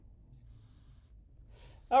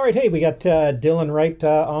All right, hey, we got Dylan Wright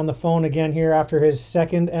on the phone again here after his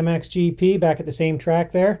second MXGP back at the same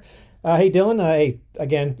track there. Hey, Dylan. Hey,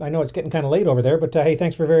 again, I know it's getting kind of late over there, but hey,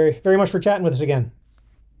 thanks for very much for chatting with us again.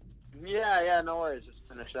 Yeah, no worries. Just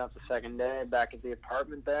finishing up the second day back at the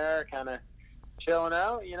apartment there, kind of chilling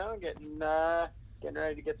out, getting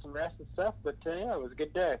ready to get some rest and stuff. But yeah, it was a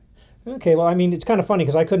good day. Okay, well, I mean, it's kind of funny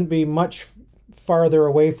because I couldn't be much farther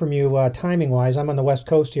away from you timing wise. I'm on the west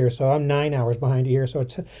coast here, so I'm 9 hours behind you here, so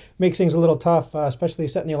it makes things a little tough, especially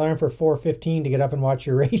setting the alarm for 4:15 to get up and watch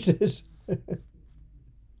your races.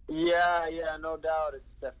 Yeah, no doubt. It's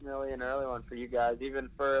definitely an early one for you guys, even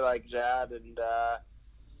for like Jad and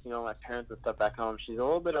my parents and stuff back home. She's a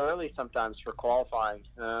little bit early sometimes for qualifying.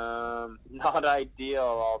 Not ideal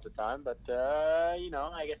all the time, but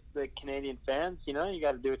I guess the Canadian fans, you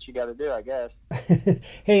got to do what you got to do, I guess.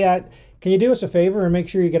 Hey, can you do us a favor and make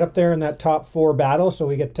sure you get up there in that top four battle so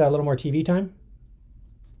we get a little more TV time?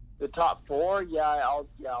 The top four, I'll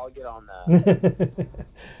get on that.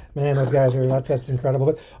 Man, those guys are that's incredible.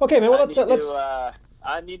 But okay, man, well let's.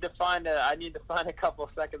 I need to find a couple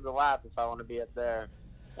of seconds a lap if I want to be up there,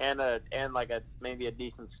 and like maybe a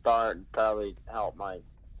decent start and probably help my.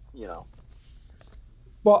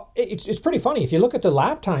 Well, it's pretty funny if you look at the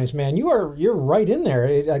lap times, man. You're right in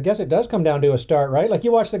there. I guess it does come down to a start, right? Like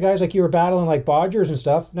you watch the guys like you were battling like Bodgers and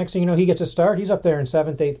stuff. Next thing you know, he gets a start. He's up there in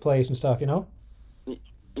seventh, eighth place and stuff. You know.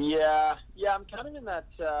 Yeah, I'm kind of in that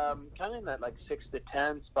like 6 to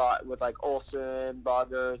 10 spot with like Olsen,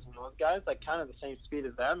 Boggers, and those guys, like kind of the same speed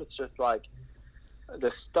as them. It's just like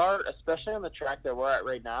the start, especially on the track that we're at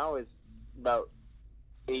right now, is about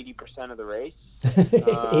 80% of the race. 80,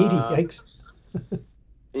 yikes.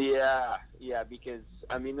 Yeah, because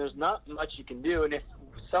I mean, there's not much you can do, and if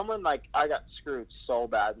someone like I got screwed so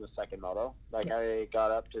bad in the second moto, like I got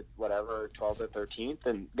up to whatever 12th or 13th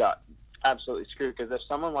and got absolutely screwed, because if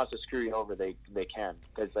someone wants to screw you over, they can.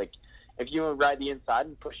 Because like if you ride the inside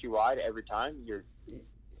and push you wide every time,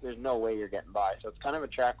 there's no way you're getting by. So it's kind of a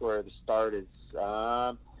track where the start's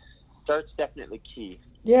definitely key.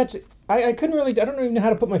 Yeah, I couldn't really, I don't even know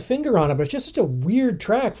how to put my finger on it, but it's just such a weird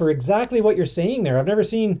track for exactly what you're saying there. I've never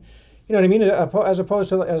seen, you know what I mean, as opposed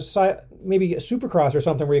to maybe a Supercross or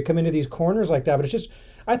something where you come into these corners like that. But it's just,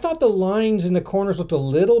 I thought the lines in the corners looked a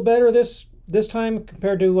little better this time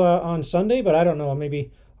compared to on Sunday, but I don't know.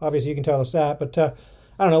 Maybe obviously you can tell us that, but I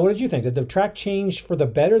don't know. What did you think? Did the track change for the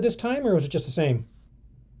better this time, or was it just the same?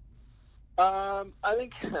 I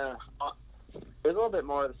think it was a little bit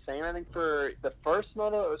more of the same. I think for the first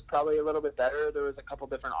moto, it was probably a little bit better. There was a couple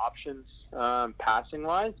different options passing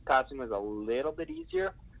wise. Passing was a little bit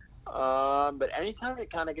easier, but anytime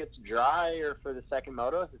it kind of gets dry, or for the second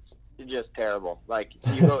moto, it's just terrible. Like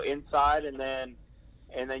you go inside and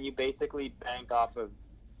then you basically bank off of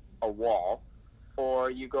a wall, or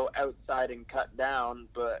you go outside and cut down.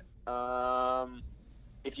 But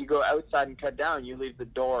if you go outside and cut down, you leave the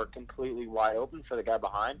door completely wide open for the guy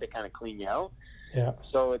behind to kind of clean you out. Yeah.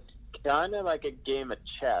 So it's kind of like a game of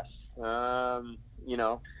chess.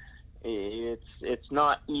 It's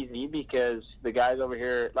not easy because the guys over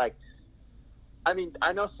here, like, I mean,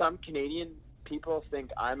 I know some Canadian people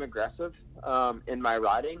think I'm aggressive in my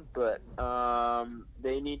riding, but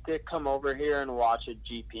they need to come over here and watch a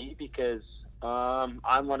GP because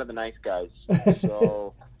I'm one of the nice guys.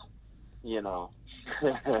 So,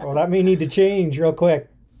 Well, that may need to change real quick.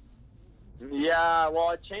 Yeah,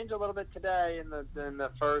 well, it changed a little bit today in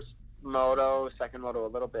the first moto, second moto a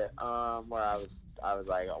little bit, where I was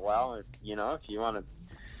like, well, if you want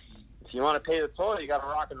to pay the toll, you got to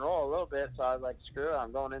rock and roll a little bit. So I was like, screw it,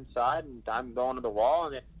 I'm going inside and I'm going to the wall.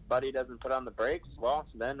 And if Buddy doesn't put on the brakes, well,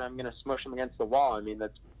 then I'm going to smush him against the wall. I mean,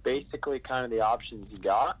 that's basically kind of the options you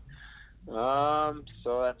got.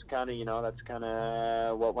 So that's kind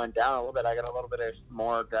of what went down a little bit. I got a little bit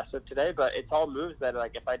more aggressive today, but it's all moves that,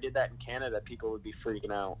 like, if I did that in Canada, people would be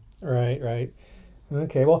freaking out. Right.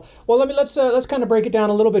 Okay, well, let's kind of break it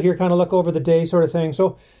down a little bit here, kind of look over the day sort of thing.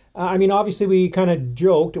 So, I mean, obviously we kind of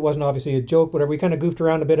joked. It wasn't obviously a joke, whatever. We kind of goofed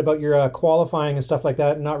around a bit about your qualifying and stuff like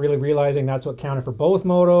that, and not really realizing that's what counted for both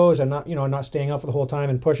motos, and not staying out for the whole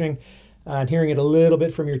time and pushing, and hearing it a little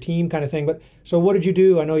bit from your team kind of thing. But so what did you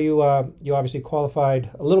do? I know you obviously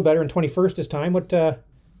qualified a little better in 21st this time. What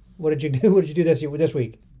did you do? What did you do this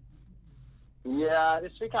week? Yeah,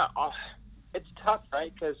 this week it's tough,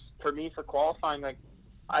 right? Because for me, for qualifying, like,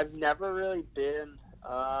 I've never really been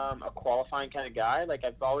a qualifying kind of guy. Like,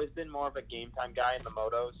 I've always been more of a game time guy in the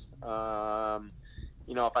motos.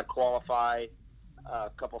 If I qualify a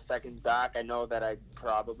couple seconds back, I know that I'm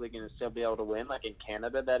probably going to still be able to win, like in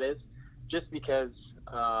Canada, that is, just because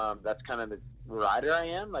that's kind of the rider I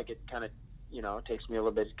am. Like, it kind of it takes me a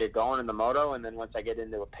little bit to get going in the moto, and then once I get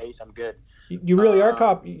into a pace, I'm good. You really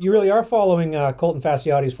are following Colton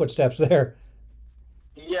Fasciotti's footsteps there.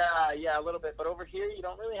 Yeah, a little bit. But over here, you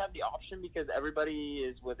don't really have the option because everybody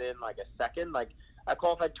is within like a second. Like I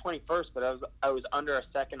qualified 21st, but I was under a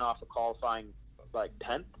second off of qualifying like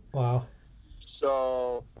 10th. Wow.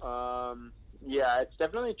 So yeah, it's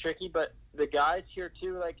definitely tricky. But the guys here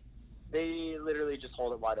too, like they literally just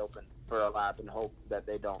hold it wide open for a lap and hope that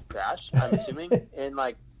they don't crash. I'm assuming. And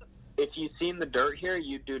like if you've seen the dirt here,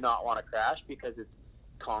 you do not want to crash because it's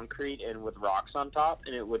concrete and with rocks on top,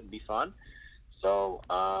 and it wouldn't be fun. So,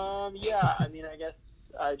 yeah, I mean, I guess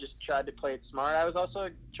I just tried to play it smart. I was also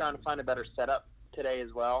trying to find a better setup today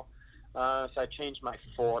as well. So I changed my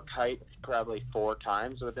fork height probably 4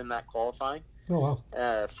 times within that qualifying. Oh, wow.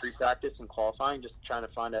 Free practice and qualifying, just trying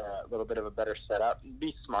to find a little bit of a better setup.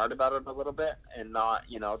 Be smart about it a little bit and not,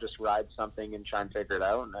 just ride something and try and figure it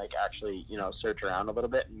out and, like, actually, search around a little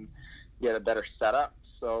bit and get a better setup.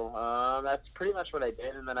 So that's pretty much what I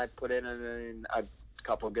did, and then I put in a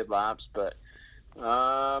couple good laps, but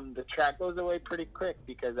the track goes away pretty quick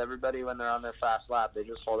because everybody, when they're on their fast lap, they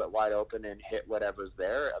just hold it wide open and hit whatever's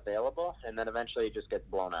there available, and then eventually it just gets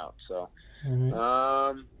blown out. So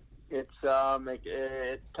it's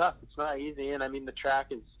tough. It's not easy, and I mean the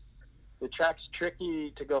track's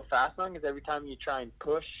tricky to go fast on because every time you try and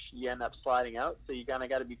push, you end up sliding out. So you kind of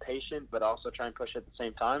got to be patient, but also try and push at the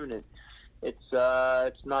same time, and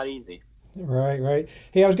it's not easy. Right.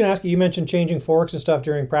 Hey, I was going to ask you, you mentioned changing forks and stuff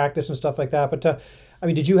during practice and stuff like that, but I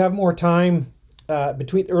mean, did you have more time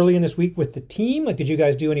between early in this week with the team? Like, did you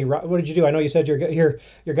guys do what did you do? I know you said your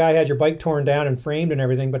guy had your bike torn down and framed and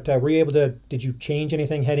everything, but were you able to, did you change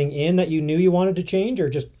anything heading in that you knew you wanted to change, or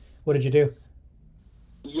just, what did you do?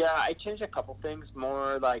 Yeah, I changed a couple things,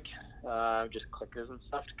 more like just clickers and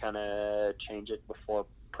stuff to kind of change it before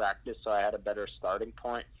practice, so I had a better starting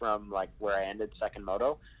point from like where I ended second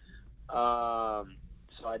moto. So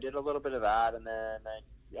I did a little bit of that, and then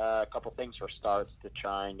a couple things for starts to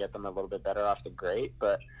try and get them a little bit better off the grate.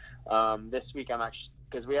 But this week I'm actually,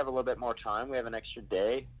 because we have a little bit more time, we have an extra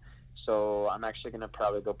day, so I'm actually going to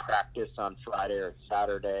probably go practice on Friday or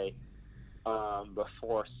Saturday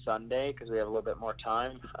before Sunday because we have a little bit more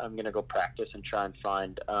time. I'm going to go practice and try and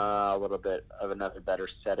find a little bit of another better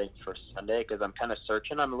setting for Sunday because I'm kind of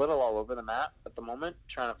searching. I'm a little all over the map at the moment,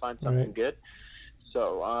 trying to find something good.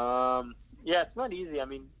 So, yeah, it's not easy. I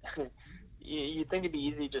mean, you'd think it'd be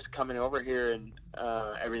easy just coming over here and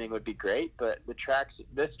everything would be great, but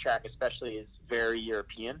this track especially is very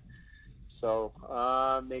European, so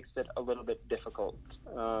makes it a little bit difficult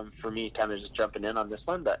for me kind of just jumping in on this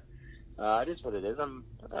one, but it is what it is.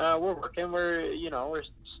 We're working. We're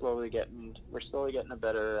slowly getting a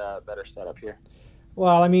better setup here.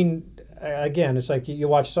 Well, I mean, again, it's like you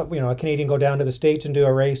watch a Canadian go down to the States and do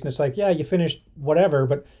a race, and it's like, yeah, you finished whatever,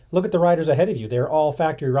 but look at the riders ahead of you. They're all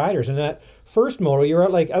factory riders. And that first moto, you were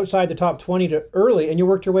outside the top 20 to early, and you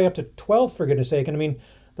worked your way up to 12th, for goodness sake. And I mean,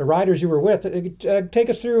 the riders you were with, take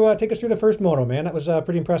us through the first moto, man. That was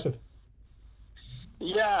pretty impressive.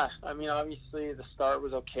 Yeah, I mean, obviously the start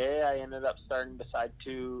was okay. I ended up starting beside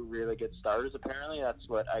 2 really good starters, apparently. That's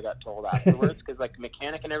what I got told afterwards, because like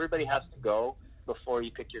mechanic and everybody has to go before you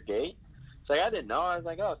pick your gate. So I didn't know. I was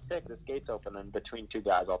like, oh, sick, this gate's open, and between 2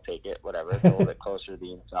 guys, I'll take it, whatever. It's a little bit closer to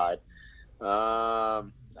the inside.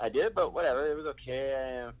 I did, but whatever. It was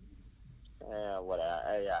okay.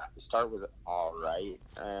 The start was all right.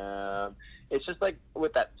 It's just like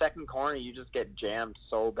with that second corner, you just get jammed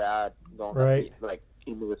so bad going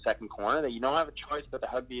into the second corner that you don't have a choice but to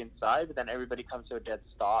hug the inside, but then everybody comes to a dead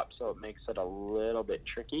stop, so it makes it a little bit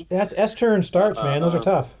tricky. That's S-turn starts, man. Those are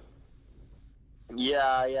tough.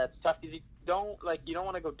 Yeah, it's tough because you don't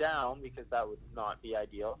want to go down because that would not be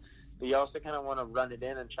ideal. But you also kind of want to run it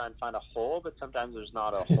in and try and find a hole, but sometimes there's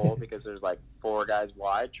not a hole because there's like 4 guys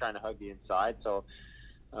wide trying to hug the inside. So,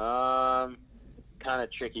 kind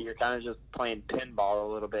of tricky. You're kind of just playing pinball a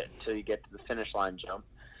little bit until you get to the finish line jump.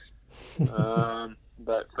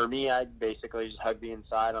 But for me, I basically just hug the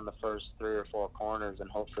inside on the first 3 or 4 corners and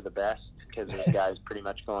hope for the best because this guy's pretty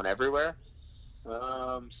much going everywhere.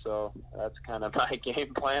 So that's kind of my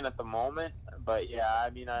game plan at the moment. But yeah, I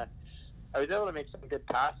mean, I was able to make some good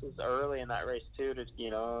passes early in that race too to,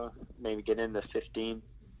 maybe get into 15.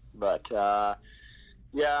 But yeah,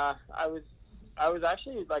 I was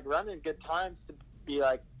actually like running good times to be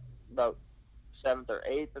like about 7th or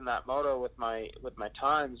 8th in that moto with my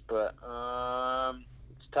times, but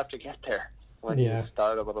it's tough to get there when you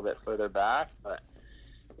start a little bit further back. But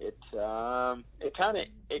it kind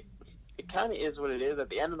of is what it is. At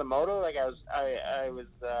the end of the moto, like I was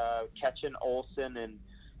catching Olsen and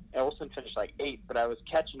Olsen finished like 8th, but I was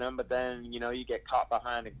catching him. But then, you know, you get caught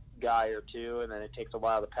behind a guy or two, and then it takes a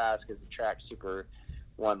while to pass because the track's super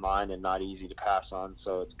one line and not easy to pass on.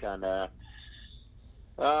 So it's kind of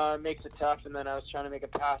makes it tough. And then I was trying to make a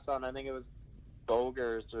pass on, I think it was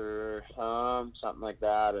Bogers or something like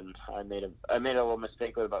that, and I made a little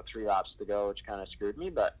mistake with about 3 laps to go, which kind of screwed me.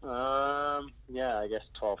 But yeah, I guess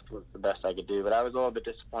 12th was the best I could do. But I was a little bit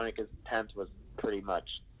disappointed because 10th was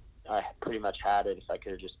I pretty much had it if I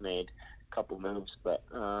could have just made a couple moves. But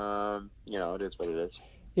you know, it is what it is.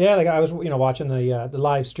 Yeah, like I was, you know, watching the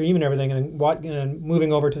live stream and everything, and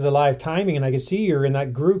moving over to the live timing, and I could see you're in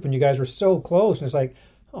that group, and you guys were so close, and it's like,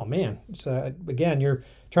 oh man, it's again, you're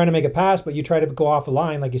trying to make a pass, but you try to go off the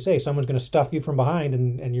line, like you say, someone's going to stuff you from behind,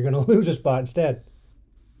 and you're going to lose a spot instead.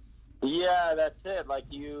 Yeah, that's it. Like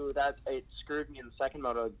it screwed me in the second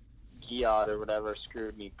moto. Giot or whatever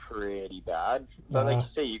screwed me pretty bad. So like you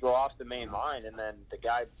say, you go off the main line, and then the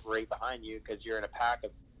guy right behind you, because you're in a pack of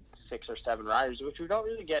 6 or 7 riders, which we don't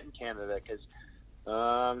really get in Canada because it's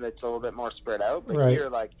a little bit more spread out. But right. Here,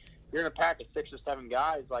 like, you're in a pack of 6 or 7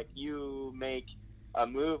 guys, like, you make a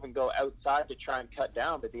move and go outside to try and cut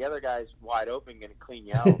down, but the other guy's wide open, going to clean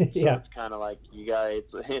you out. Yeah. So it's kind of like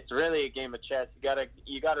it's really a game of chess.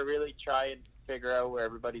 You gotta really try and figure out where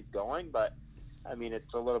everybody's going, but I mean,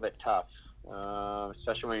 it's a little bit tough,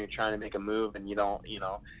 especially when you're trying to make a move and you don't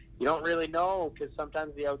really know, because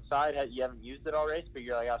sometimes the outside you haven't used it all race, but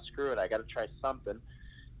you're like, oh, screw it, I got to try something.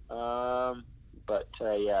 But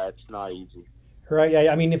yeah, it's not easy. Right.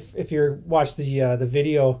 Yeah. I mean, if you watch the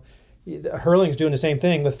video, Hurling's doing the same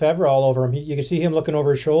thing with Fevre all over him. You can see him looking over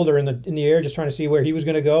his shoulder in the air, just trying to see where he was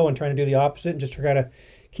going to go and trying to do the opposite and just try to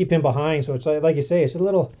keep him behind. So it's like you say, it's a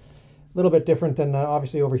little bit different than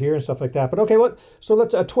obviously over here and stuff like that. But okay, so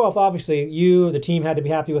let's 12th. Obviously, the team had to be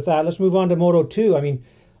happy with that. Let's move on to Moto 2. I mean,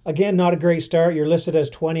 again, not a great start. You're listed as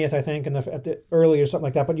 20th, I think, at the early or something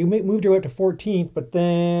like that. But you moved your way up to 14th, but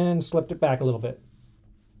then slipped it back a little bit.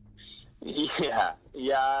 Yeah,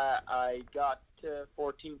 I got to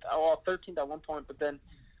 14th, 13th at one point, but then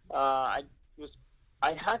I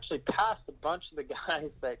actually passed a bunch of the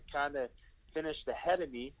guys that kind of finished ahead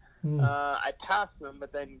of me. I passed them,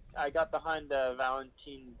 but then I got behind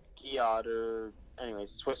Valentin Giot, or anyways,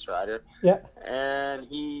 Swiss rider. Yeah. And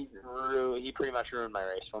he pretty much ruined my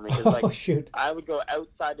race for me, because shoot. I would go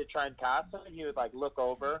outside to try and pass him, and he would like look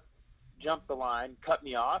over, jump the line, cut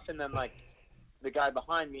me off, and then like the guy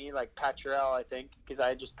behind me, like Patrell, I think, because I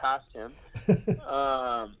had just passed him.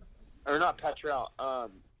 Or not Patrell.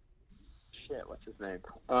 What's his name?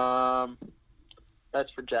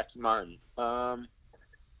 That's for Jackie Martin. I'm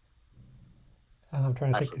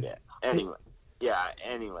trying to think. I forget.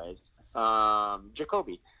 Anyways.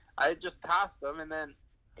 Jacoby. I just passed him, and then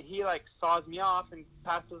he like saws me off and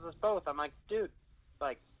passes us both. I'm like, dude,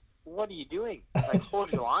 like, what are you doing? Like,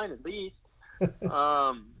 hold your line at least.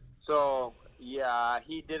 So yeah,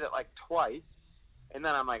 he did it like twice, and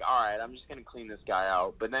then I'm like, all right, I'm just gonna clean this guy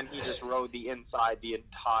out. But then he just rode the inside the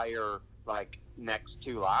entire like next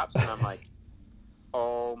 2 laps, and I'm like,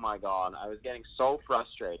 oh my god, I was getting so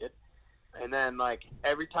frustrated. And then like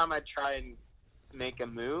every time I try and make a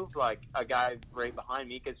move, like a guy right behind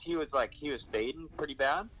me, because he was fading pretty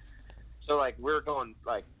bad. So like we're going,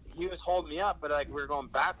 like he was holding me up, but like we were going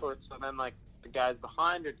backwards. So then like the guys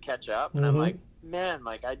behind would catch up, and I'm like, man,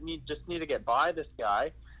 like I just need to get by this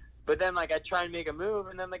guy. But then like I try and make a move,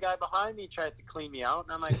 and then the guy behind me tries to clean me out,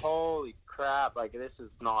 and I'm like, holy crap, like this is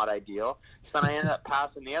not ideal. So then I ended up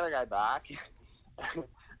passing the other guy back.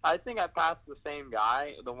 I think I passed the same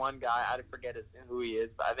guy, the one guy, I forget who he is,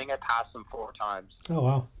 but I think I passed him 4 times. Oh,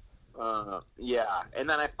 wow. Yeah, and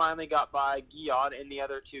then I finally got by Giot and the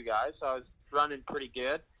other 2 guys, so I was running pretty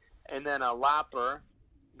good. And then a lapper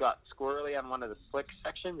got squirrely on one of the slick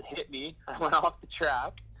sections, hit me. I went off the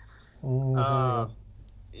track.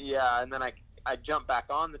 Yeah, and then I jumped back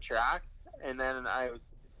on the track, and then I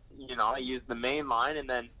used the main line, and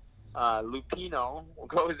then Lupino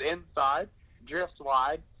goes inside, drifts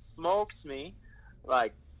wide, smokes me,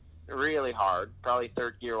 like, really hard, probably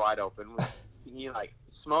 3rd gear wide open. He, like,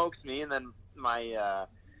 smokes me, and then my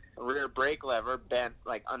rear brake lever bent,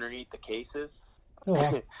 like, underneath the cases. Oh,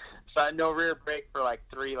 wow. So I had no rear brake for, like,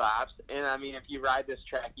 3 laps. And, I mean, if you ride this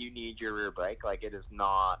track, you need your rear brake. Like, it is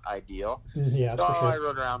not ideal. Yeah, so for sure. I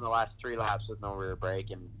rode around the last 3 laps with no rear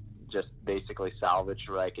brake and just basically salvaged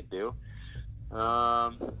what I could do.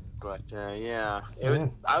 But yeah,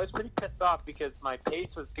 I was pretty pissed off because my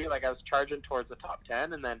pace was good. Like I was charging towards the top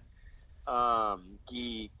 10, and then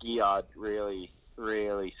Giot really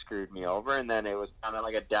screwed me over. And then it was kind of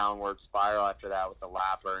like a downward spiral after that with the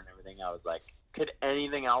lapper and everything. I was like, could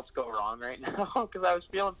anything else go wrong right now? Because I was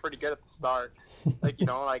feeling pretty good at the start, like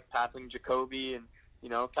like passing Jacoby and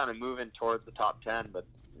kind of moving towards the top 10. But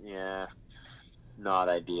yeah, not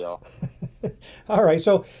ideal. All right,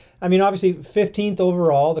 so I mean, obviously 15th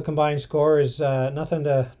overall, the combined score is nothing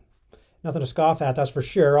to scoff at. That's for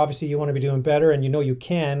sure. Obviously, you want to be doing better, and you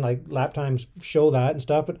can. Like lap times show that and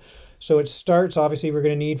stuff. But so it starts. Obviously, we're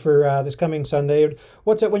going to need for this coming Sunday.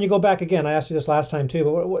 What's it when you go back again? I asked you this last time too.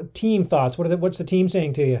 But what team thoughts? What's the team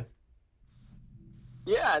saying to you?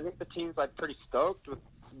 Yeah, I think the team's like pretty stoked with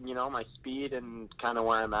my speed and kind of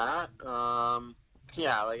where I'm at.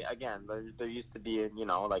 Yeah, like again, there used to be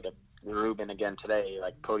like a Rubin again today,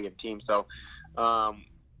 like podium team. So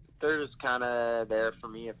they're just kind of there for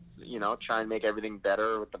me, try and make everything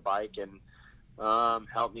better with the bike and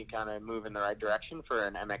help me kind of move in the right direction for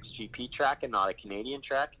an MXGP track and not a Canadian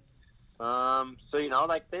track. So,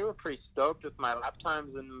 like they were pretty stoked with my lap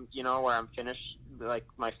times and, where I'm finished, like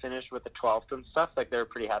my finish with the 12th and stuff. Like they were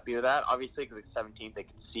pretty happy with that. Obviously, because the 17th, they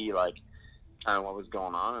could see like kind of what was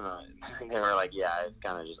going on. And they were like, yeah, it's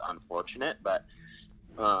kind of just unfortunate. But,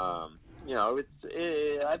 I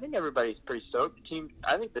think everybody's pretty stoked.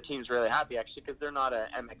 I think the team's really happy actually because they're not an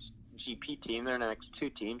MXGP team; they're an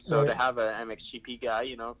MX2 team. So to have an MXGP guy,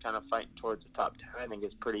 kind of fighting towards the top 10, I think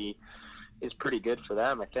is pretty good for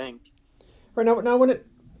them. I think. Right now, when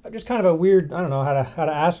just kind of a weird, I don't know how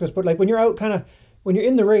to ask this, but like when you're out, when you're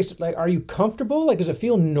in the race, like are you comfortable? Like does it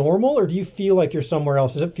feel normal, or do you feel like you're somewhere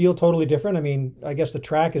else? Does it feel totally different? I mean, I guess the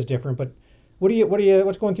track is different, but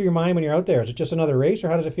what's going through your mind when you're out there? Is it just another race, or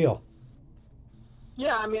how does it feel?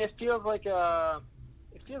 Yeah, I mean, it feels like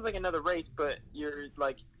another race, but you're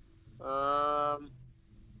like,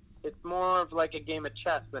 it's more of like a game of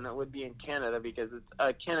chess than it would be in Canada because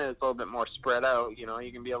Canada's a little bit more spread out. You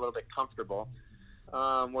can be a little bit comfortable.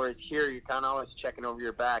 Whereas here, you're kind of always checking over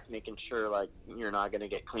your back, making sure like you're not going to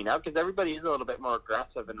get cleaned out because everybody is a little bit more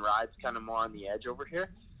aggressive and rides kind of more on the edge over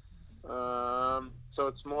here. So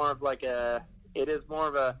it's more of like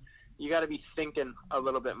you got to be thinking a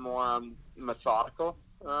little bit more methodical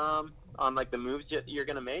on like the moves you're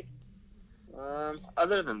going to make.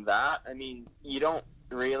 Other than that, I mean, you don't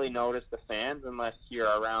really notice the fans unless you're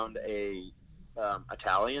around a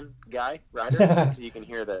Italian guy rider, so you can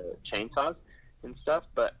hear the chainsaws and stuff.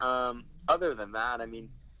 But other than that, I mean,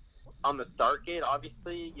 on the start gate,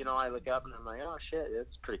 obviously, I look up and I'm like, oh shit,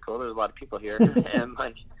 it's pretty cool. There's a lot of people here, and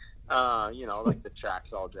like. Like the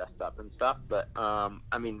track's all dressed up and stuff. But, I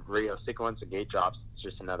mean, once the gate drops, it's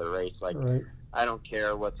just another race. Like, right. I don't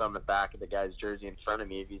care what's on the back of the guy's jersey in front of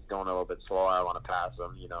me. If he's going a little bit slower, I want to pass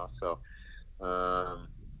him, So,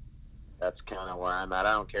 that's kind of where I'm at.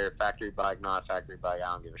 I don't care if factory bike, not factory bike. I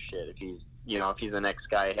don't give a shit. If he's, if he's the next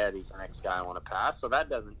guy ahead, he's the next guy I want to pass. So that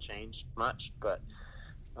doesn't change much. But,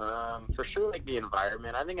 for sure, like the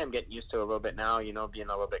environment, I think I'm getting used to it a little bit now, being a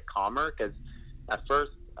little bit calmer. Because at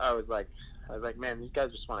first, I was like, man, these guys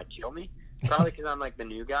just want to kill me. Probably because I'm like the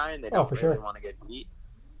new guy and they don't really want to get beat,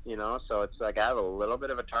 So it's like I have a little bit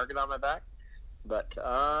of a target on my back. But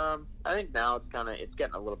I think now it's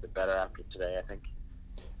getting a little bit better after today, I think.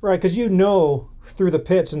 Right, because through the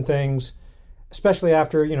pits and things, especially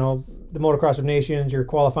after the Motocross of Nations, your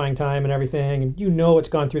qualifying time and everything, and it's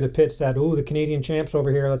gone through the pits that the Canadian champs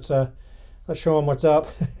over here. Let's show them what's up.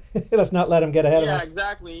 Let's not let them get ahead of us. Yeah,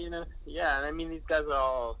 exactly. Yeah, and I mean these guys are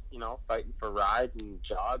all fighting for rides and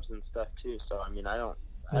jobs and stuff too. So I mean I don't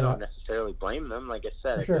necessarily blame them. Like I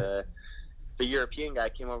said, sure. The European guy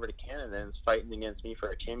came over to Canada and is fighting against me for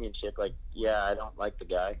a championship. Like, yeah, I don't like the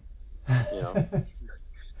guy.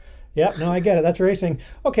 Yeah, no, I get it. That's racing.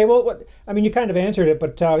 Okay, well, you kind of answered it,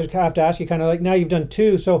 but I have to ask you kind of like now you've done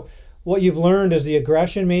two, so. What you've learned is the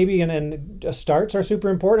aggression maybe and starts are super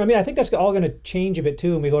important. I mean, I think that's all going to change a bit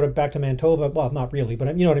too when we go back to Manitoba. Well, not really, but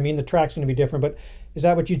you know what I mean? The track's going to be different. But is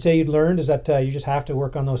that what you'd say you'd learned? Is that you just have to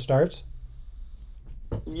work on those starts?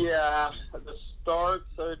 Yeah, the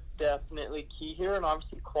starts are definitely key here. And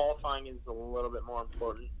obviously qualifying is a little bit more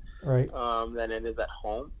important right. Than it is at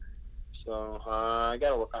home. So I got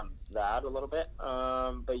to work on that a little bit.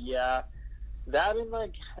 But yeah, that and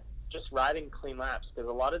like... just riding clean laps because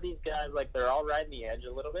a lot of these guys they're all riding the edge a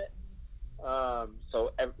little bit,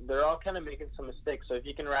 so they're all kind of making some mistakes. So if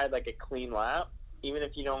you can ride like a clean lap, even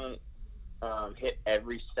if you don't hit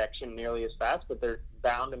every section nearly as fast, but they're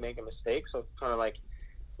bound to make a mistake. So it's kind of like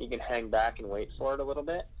you can hang back and wait for it a little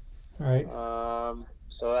bit. Right. So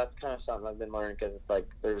that's kind of something I've been learning because it's like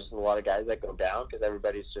there's a lot of guys that go down because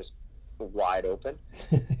everybody's just wide open.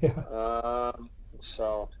 Yeah.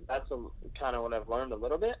 So that's kind of what I've learned a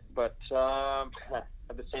little bit, but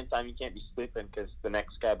at the same time, you can't be sleeping because the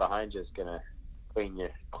next guy behind you is gonna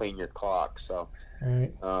clean your clock. So, All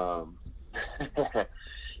right.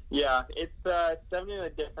 yeah, it's definitely a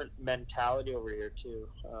different mentality over here too.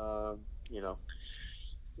 You know,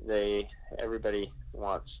 everybody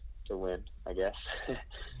wants to win, I guess.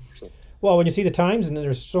 Well, when you see the times, and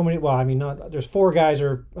there's so many. Well, I mean, there's 4 guys,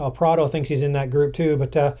 or Prado thinks he's in that group too,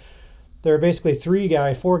 but there are basically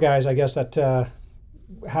 4 guys, I guess, that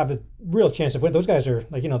have a real chance of winning. Those guys are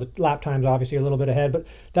like, the lap times obviously a little bit ahead, but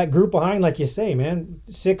that group behind, like you say, man,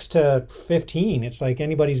 6 to 15, it's like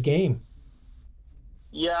anybody's game.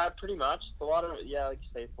 Yeah, pretty much. It's a lot of, like you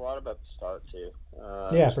say, it's a lot about the start too.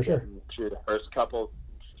 Yeah, for sure. Through the first couple,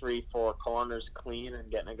 3-4 corners clean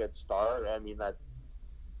and getting a good start. I mean, that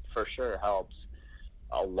for sure helps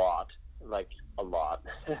a lot, like a lot.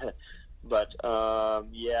 But I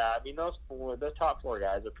mean, the top 4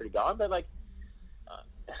 guys are pretty gone. But like,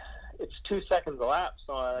 it's 2 seconds a lap.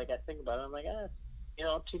 So I think about it, I'm like,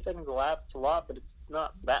 2 seconds a lap, it's a lot, but it's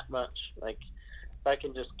not that much. Like, if I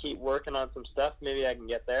can just keep working on some stuff, maybe I can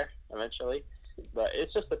get there eventually. But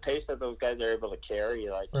it's just the pace that those guys are able to carry.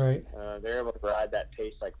 Like, right. They're able to ride that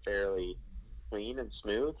pace like fairly clean and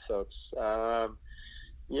smooth. So it's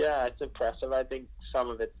it's impressive. I think some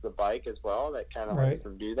of it's the bike as well that kind of lets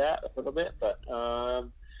them do that a little bit. But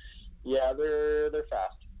they're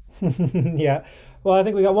fast. Yeah. Well, I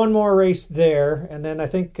think we got one more race there, and then I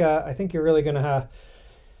think you're really going to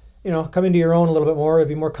come into your own a little bit more. It'll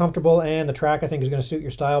be more comfortable, and the track, I think, is going to suit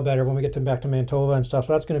your style better when we get back to Manitoba and stuff.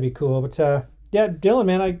 So that's going to be cool. But Dylan,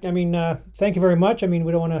 man, I mean, thank you very much. I mean,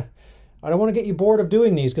 I don't want to get you bored of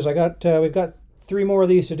doing these, because we've got 3 more of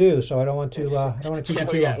these to do. So I don't want to keep you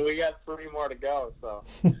too long. We got 3 more to go. So.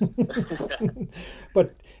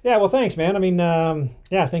 But yeah, well, thanks, man. I mean,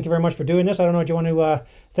 thank you very much for doing this. I don't know, do you want to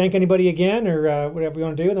thank anybody again, or whatever you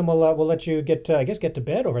want to do, and then we'll let you get to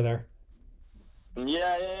bed over there.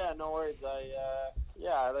 Yeah, no worries.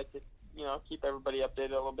 I like to, keep everybody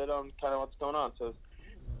updated a little bit on kind of what's going on. So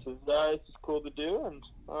it's just cool to do, and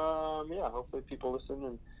hopefully people listen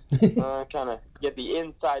and kind of get the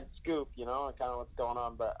inside scoop, kind of what's going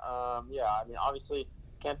on. But I mean, obviously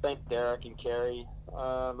can't thank Derek and Carrie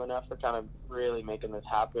enough for kind of really making this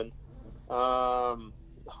happen. Honda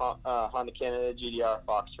Canada, GDR,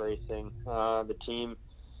 Fox Racing, the team,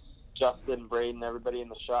 Justin, Braden, everybody in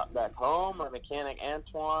the shop back home. Our mechanic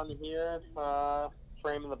Antoine here,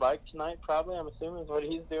 framing the bike tonight, probably, I'm assuming, is what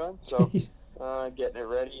he's doing. So getting it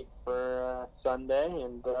ready for Sunday.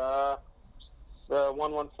 And the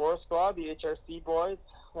 114 squad, the HRC boys,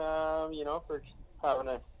 for having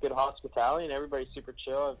a good hospitality, and everybody's super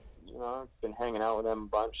chill. I've been hanging out with them a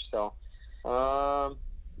bunch. So,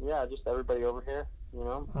 just everybody over here,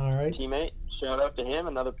 All right. Teammate. Shout out to him,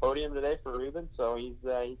 another podium today for Ruben, so he's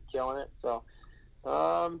killing it. So,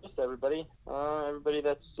 just everybody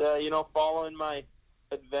that's following my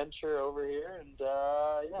adventure over here, and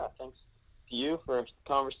thanks to you for the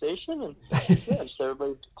conversation, and just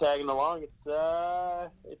everybody tagging along. It's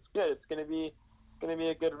good. It's gonna be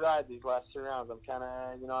a good ride these last 2 rounds. I'm kind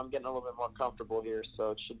of I'm getting a little bit more comfortable here,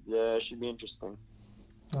 so it should be interesting.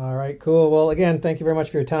 All right, cool. Well, again, thank you very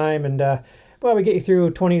much for your time, and we get you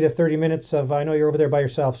through 20 to 30 minutes of, I know you're over there by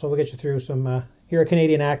yourself, so we'll get you through some, hear a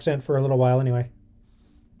Canadian accent for a little while anyway.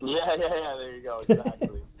 Yeah, there you go,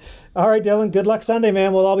 exactly. All right, Dylan, good luck Sunday,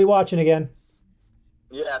 man. We'll all be watching again.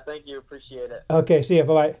 Yeah, thank you, appreciate it. Okay, see you,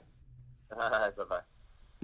 bye-bye. All right, bye-bye.